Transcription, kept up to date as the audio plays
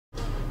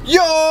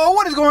Yo,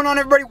 what is going on,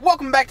 everybody?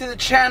 Welcome back to the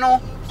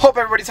channel. Hope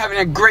everybody's having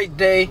a great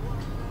day.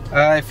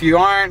 If you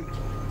aren't,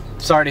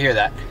 sorry to hear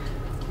that.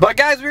 But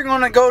guys, we're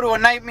gonna go to a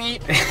night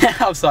meet.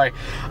 I'm sorry.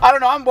 I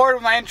don't know, I'm bored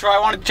with my intro. I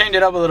want to change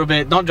it up a little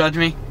bit. Don't judge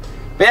me.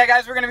 But yeah,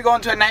 guys, we're gonna be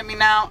going to a night meet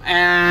now,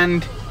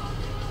 and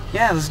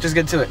yeah, let's just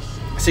get to it.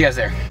 See you guys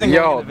there.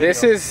 Yo,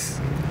 this is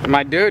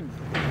my dude.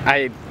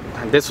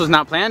 This was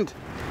not planned.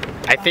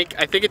 I think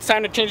it's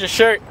time to change the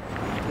shirt.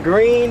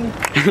 Green.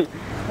 Oh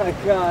my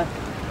god.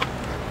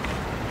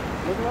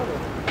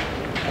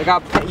 I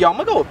got pink. Yo, I'm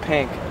gonna go with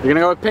pink. You're gonna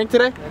go with pink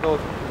today? I'm gonna go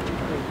with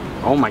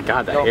pink. Oh my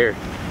god, that hair.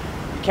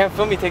 You can't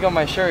film me take off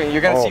my shirt.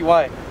 You're gonna see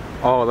why.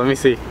 Oh, let me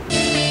see.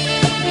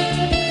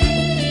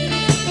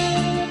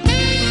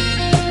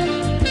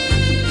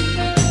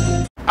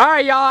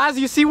 Alright, y'all, as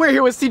you see, we're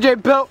here with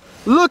CJ Built.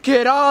 Look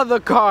at all the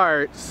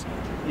cars.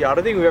 Yeah, I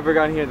don't think we've ever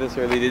gotten here this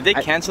early. Did they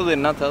cancel it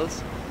and not tell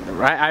us?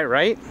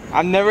 Right? I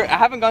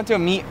haven't gone to a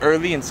meet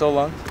early in so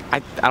long. I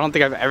don't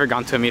think I've ever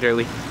gone to a meet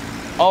early.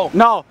 Oh.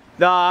 No,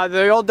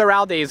 the old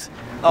Doral days.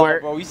 Oh,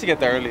 bro, we used to get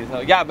there early.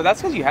 So, yeah, but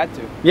that's because you had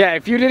to. Yeah,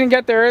 if you didn't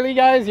get there early,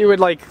 guys, you would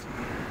like,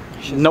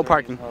 no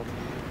parking.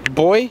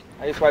 Boy.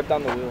 I just wiped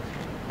down the wheels.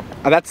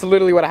 That's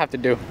literally what I have to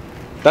do.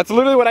 That's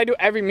literally what I do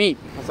every meet.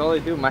 That's all I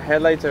do. My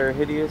headlights are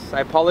hideous.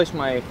 I polish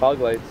my fog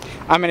lights.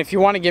 I mean, if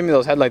you want to give me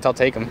those headlights, I'll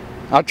take them.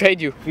 I'll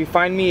trade you. If you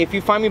find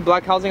me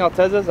black housing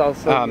Altezas, I'll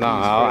sell you.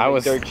 I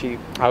was dirt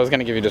cheap. I was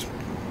gonna give you just.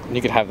 You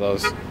could have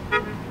those.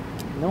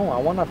 No, I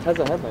want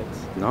Alteza headlights.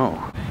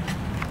 No.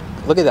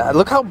 Look at that.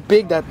 Look how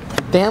big that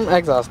damn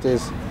exhaust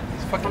is.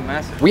 It's fucking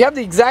massive. We have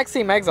the exact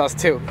same exhaust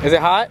too. Is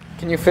it hot?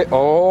 Can you fit?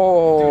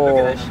 Oh. Dude, look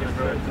at that shit,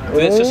 bro.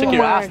 Dude, it's just like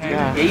your ass, dude.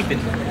 Gaping.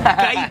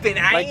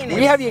 Gaping.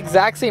 We have the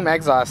exact same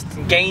exhaust.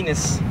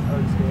 Gayness.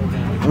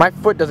 My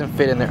foot doesn't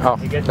fit in there. Oh,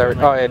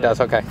 oh, it does.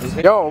 Okay.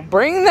 Yo,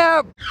 bring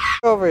that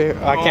over here.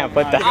 I can't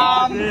put that.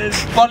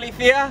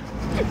 Policía.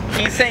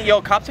 He's saying,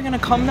 yo, cops are gonna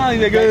come now.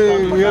 He's like,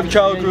 hey, we have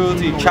child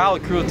cruelty.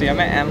 Child cruelty. I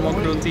meant animal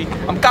cruelty.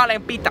 I'm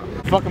calling pita.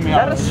 Fucking me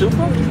up. Is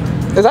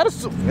that a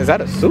Supra? Is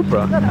that a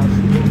Supra?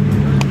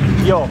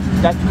 Yo,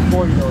 that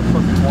 240 though. It's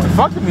fucking more.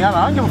 Fuck the Miata.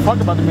 I don't give a fuck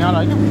about the Miata.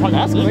 I give a fuck.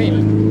 That's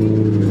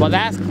clean. Well,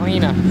 that's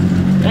cleaner.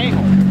 Damn.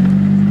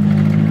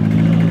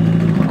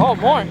 Oh,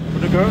 more.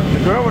 The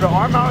girl with the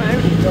arm out and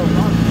everything.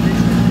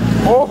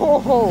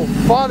 Oh,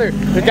 father.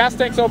 The gas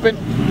tank's open.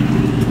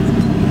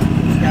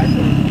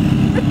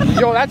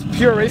 Yo, that's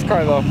pure race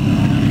car though.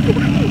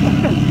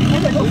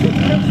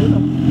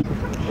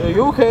 Are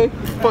you okay?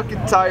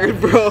 Fucking tired,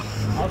 bro.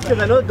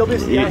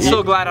 I'm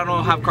so glad I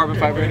don't have carbon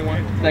fiber anymore.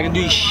 I can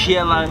do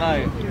shit like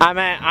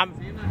that.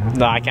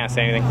 No, I can't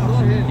say anything.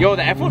 Yo,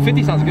 the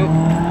F-150 sounds good.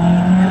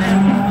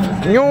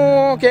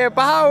 Yo, que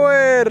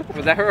power!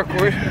 Was that her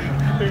record?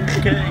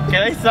 Can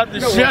I stop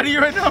the shit out of you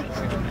right now?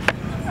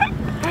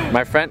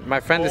 My friend,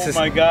 this is.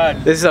 Oh my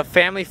god. This is a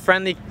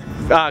family-friendly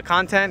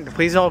content.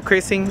 Please don't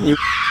cursing. You.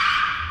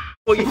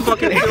 Oh, you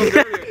fucking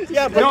idiot.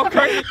 Yeah, but no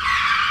cursing.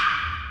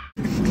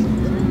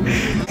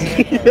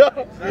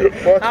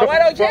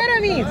 Abuelo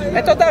Jeremy,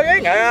 esto está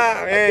bien.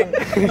 Ah, man.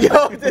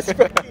 Yo, this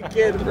fucking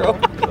kid, bro.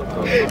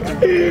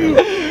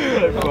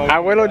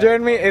 Abuelo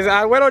Jeremy, is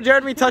Abuelo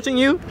Jeremy touching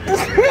you?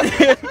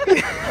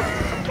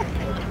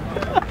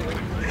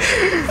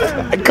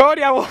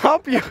 Cody, I will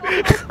help you.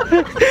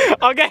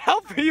 I'll get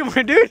help for you,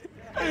 my dude.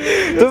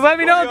 Just let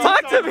me know and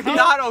talk to me.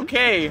 Not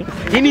okay.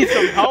 He needs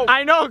some help.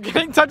 I know,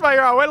 getting touched by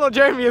your Abuelo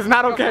Jeremy is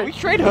not okay. We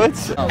trade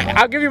hoods.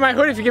 I'll give you my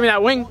hood if you give me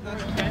that wing.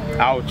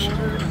 Ouch.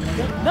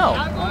 No.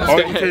 Oh,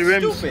 you trade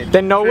rims. Stupid.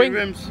 Then no wing?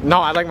 Rims.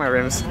 No, I like my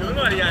rims.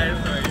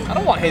 I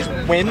don't want his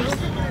rims.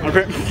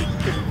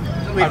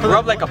 I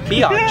rub like a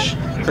biatch.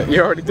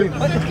 You already do.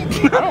 I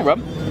don't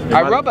rub.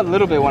 I rub a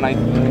little bit when I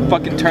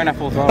fucking turn at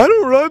full throttle. I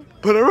don't rub,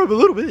 but I rub a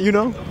little bit, you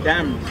know.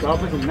 Damn, y'all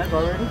put some meth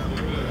already?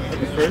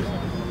 First?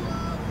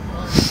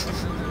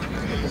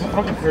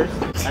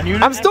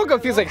 I'm still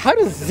confused, like how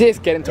does this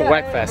get into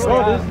Wreckfest?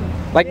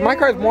 Like my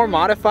car is more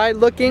modified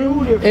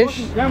looking-ish,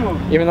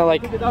 even though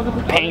like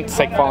paint's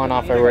like falling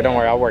off everywhere. Don't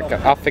worry,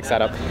 I'll fix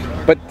that up.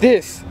 But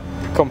this,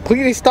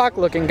 completely stock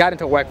looking, got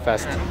into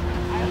Wreckfest.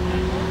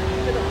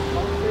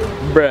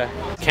 Bruh.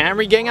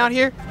 Camry gang out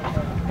here?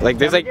 Like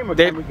there's like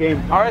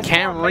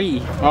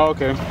Camry. Oh,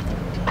 okay.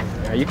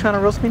 Are you trying to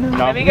roast me now?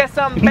 No. Let me get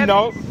some pepper.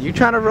 No. You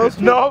trying to roast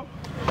me? No.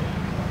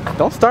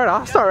 Don't start.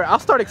 I'll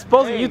start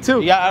exposing you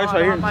too. Yeah, I was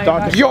right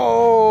here.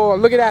 Yo,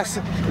 look at that.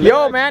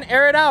 Yo, man,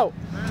 air it out.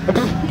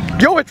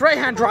 Yo, it's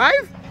right-hand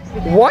drive?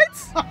 What?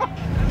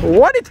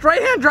 What? It's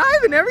right-hand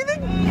drive and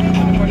everything?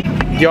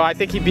 Yo, I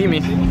think he beat me.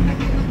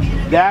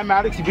 Damn,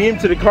 Alex, you beat him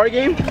to the car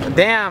game?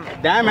 Damn.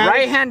 Damn, Alex.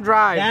 Right-hand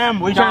drive.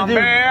 Damn, what you trying to do?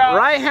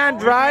 Right-hand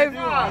drive,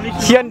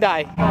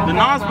 Hyundai. The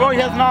Nas, bro, he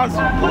has Nas.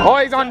 Oh,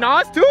 he's on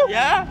Nas too?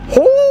 Yeah.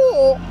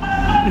 Oh.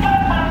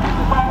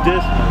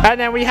 And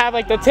then we have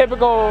like the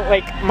typical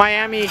like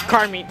Miami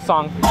car meet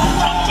song. Oh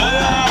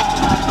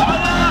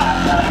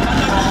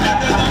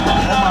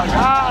my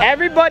god.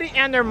 Everybody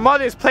and their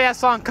mothers play that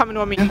song coming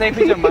to me. Take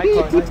picture of my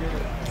car.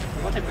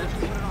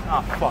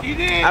 Oh, fuck.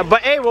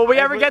 But hey, will we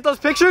ever get those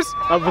pictures?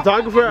 A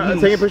photographer?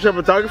 Taking a picture of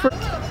a photographer?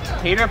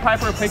 Tater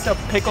Piper picked up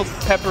Pickled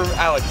Pepper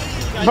Alex.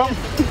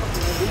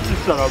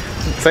 Shut up.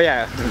 So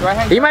yeah,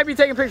 he might be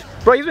taking pictures.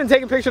 Bro, he's been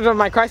taking pictures of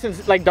my car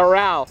since like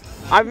Doral.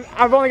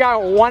 I've only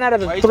got 1 out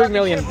of the 3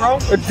 million. Shit, bro?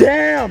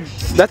 Damn!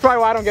 That's probably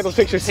why I don't get those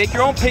pictures. Take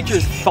your own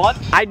pictures, thought.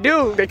 I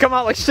do. They come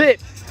out like shit.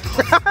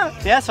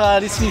 That's why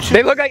these YouTube.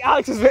 They look like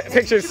Alex's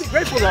pictures.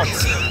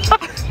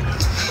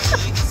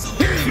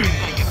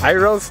 I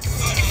roast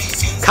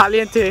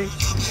caliente.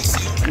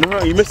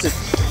 No, you missed it.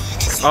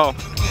 Oh,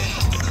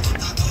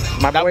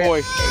 my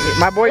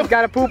boy's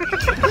gotta poop.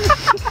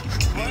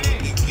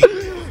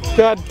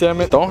 God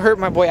damn it! Don't hurt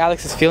my boy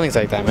Alex's feelings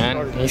like that,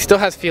 man. He still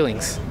has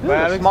feelings.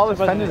 But smaller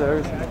fenders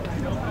are.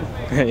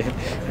 You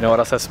know what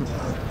else has?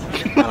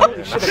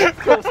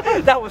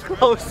 That was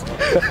close.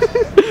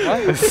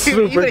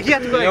 Super.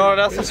 No,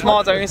 that's the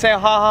smallest. Are you gonna say ha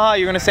ha ha?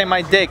 You're gonna say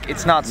my dick.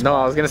 It's not small.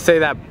 No, I was gonna say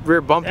that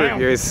rear bumper of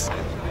yours.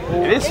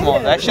 It is small.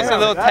 That's just a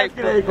little tight.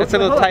 That's a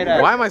little tight ass.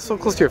 Why am I so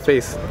close to your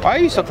face? Why are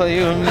you so close to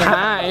you?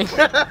 Hi.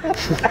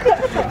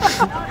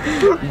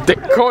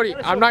 Cody,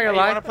 I'm not gonna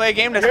lie. You wanna play a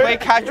game? Let's play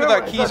catch with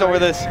our keys over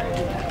this.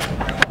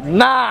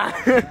 Nah.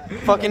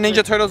 Fucking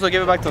Ninja Turtles will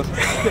give it back to us.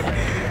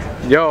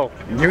 Yo,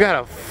 you got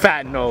a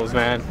fat nose,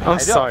 man. I'm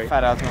sorry.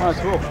 Fat ass. Oh,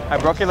 cool. I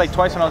broke it like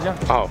twice when I was young.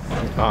 Oh,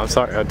 I'm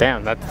sorry. Oh,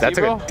 damn. That's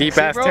See, a deep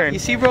ass turn. You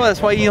see, bro?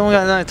 That's why you don't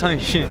got nothing to tell me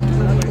shit.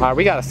 Alright,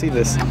 we gotta see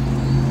this.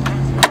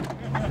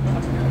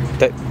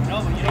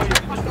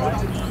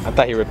 I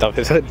thought he ripped off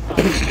his hood.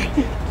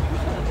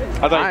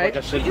 I thought he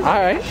broke shit.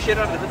 Alright. Shit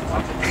under the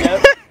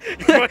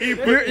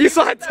hood. You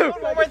saw it too.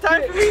 One more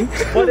time for me?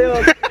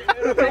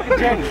 Take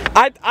Jenny.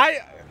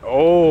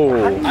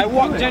 I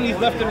walk Jenny's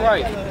left and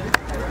right.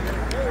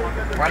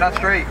 Why not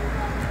straight?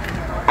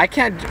 I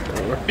can't.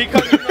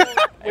 Because you know,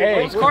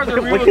 hey, those cars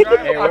are real drive.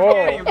 Hey, I'm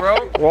getting you, bro.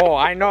 Whoa,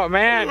 I know,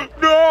 man.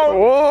 No.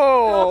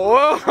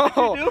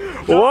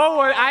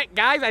 Whoa.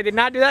 Guys, I did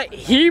not do that.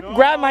 He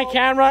grabbed my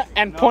camera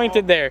and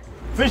pointed there.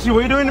 Fishy, what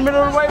are you doing in the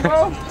middle of the way,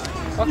 bro?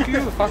 Fuck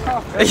you, fuck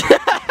off.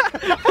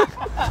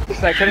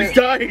 I couldn't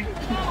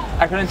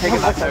take it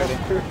last Saturday.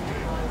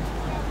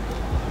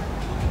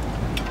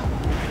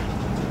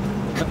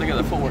 Look at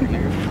the footwork,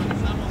 nigga.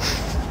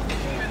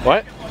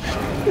 What?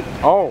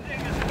 Oh.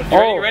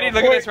 You ready?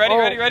 Look at this.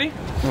 Ready?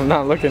 I'm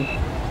not looking.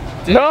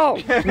 No!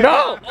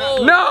 No!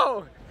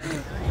 No!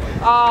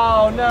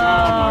 Oh no! Oh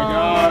my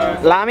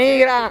god. La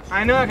migra!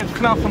 I know I can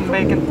smell some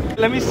bacon.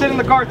 Let me sit in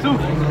the car too.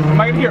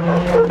 Am I gonna hear?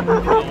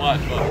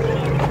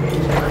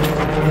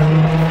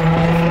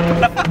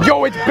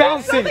 Yo, it's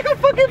bouncing! It's like a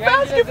fucking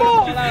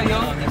basketball!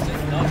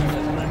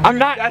 I'm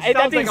not,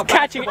 that thing's like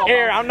catching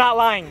air, I'm not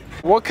lying.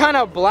 What kind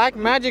of black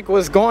magic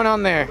was going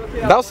on there?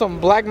 That was some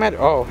black magic.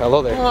 Oh,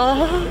 hello there.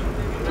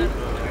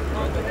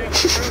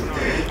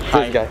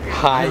 This guy.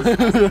 Hi. Guys,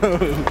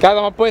 I'm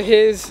gonna put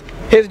his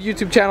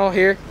YouTube channel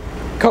here.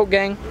 Coke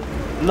Gang.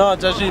 No,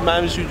 it's actually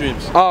Miami Street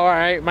Dreams. Oh,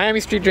 alright. Miami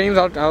Street Dreams,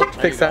 I'll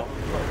fix that.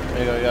 There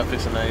you go, you gotta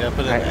fix it now. You gotta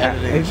put it in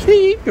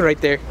editing. Right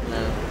there.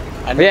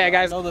 Yeah. Yeah,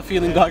 guys. I know the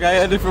feeling, dog. I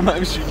edited for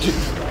Miami Street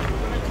Dreams.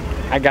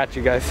 I got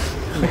you guys.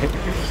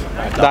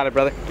 Dale,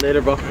 brother.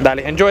 Later, bro. Dale.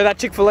 Enjoy that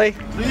Chick-fil-A.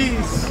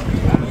 Please.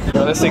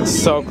 Yo, this thing's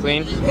so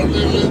clean.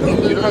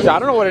 I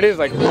don't know what it is,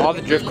 like all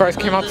the drift cars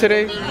came out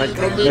today. Like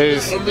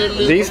there's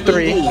these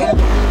 3. Oh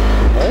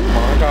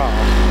my god.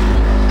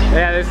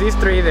 Yeah, there's these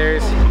 3,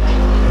 there's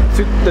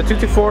the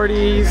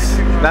 2240s,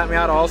 that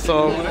Miata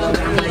also.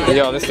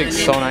 Yo, this thing's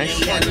so nice.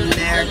 Look at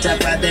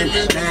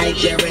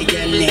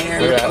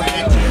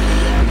that.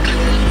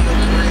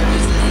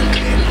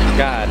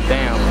 God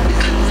damn.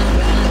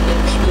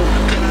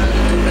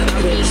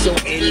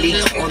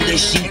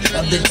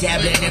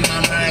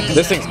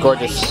 This thing's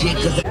gorgeous.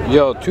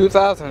 Yo,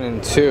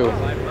 2002.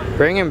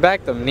 Bringing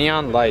back the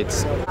neon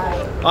lights.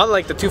 I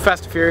like the 2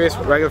 Fast and Furious,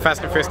 regular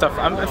Fast and Furious stuff.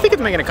 I think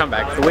it's making a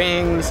comeback. The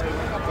wings,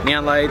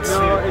 neon lights,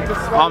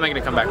 all making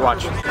a comeback.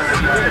 Watch.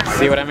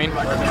 See what I mean?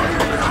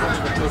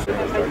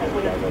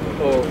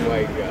 Oh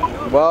my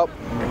god. Well,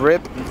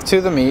 rip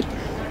to the meat.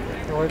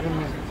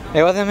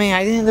 It wasn't me.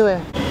 I didn't do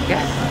it.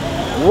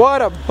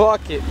 What a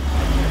bucket.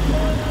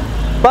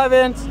 Bye,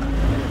 Vince.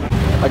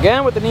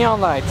 Again with the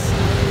neon lights.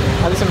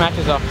 At least it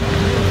matches up.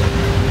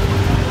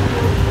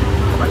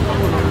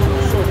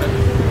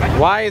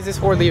 Why is this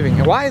whore leaving?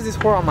 Why is this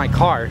whore on my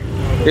car?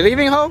 You're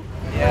leaving, ho?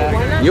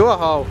 Yeah. You a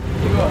hoe.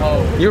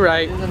 You're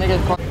right.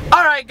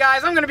 Alright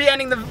guys, I'm gonna be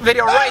ending the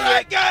video right here.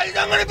 Alright guys,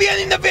 I'm gonna be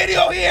ending the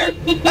video here.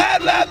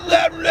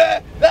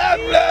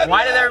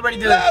 Why did everybody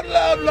do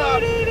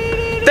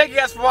this? Thank you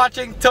guys for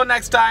watching. Till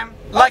next time.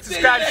 Like,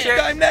 subscribe,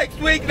 share. Next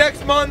week,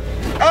 next month.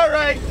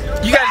 Alright.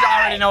 You guys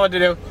already know what to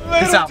do.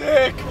 Peace out.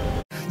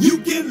 You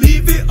can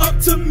leave it up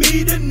to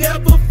me to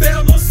never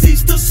fail or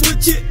cease to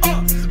switch it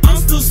up. I'm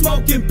still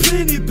smoking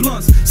plenty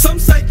blunts. Some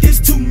say it's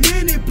too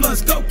many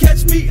blunts. Go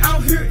catch me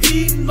out here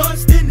eating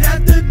lunch. Then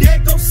after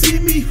that, go see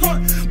me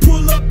hunt.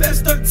 Pull up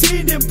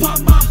S13 and pop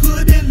my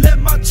hood in.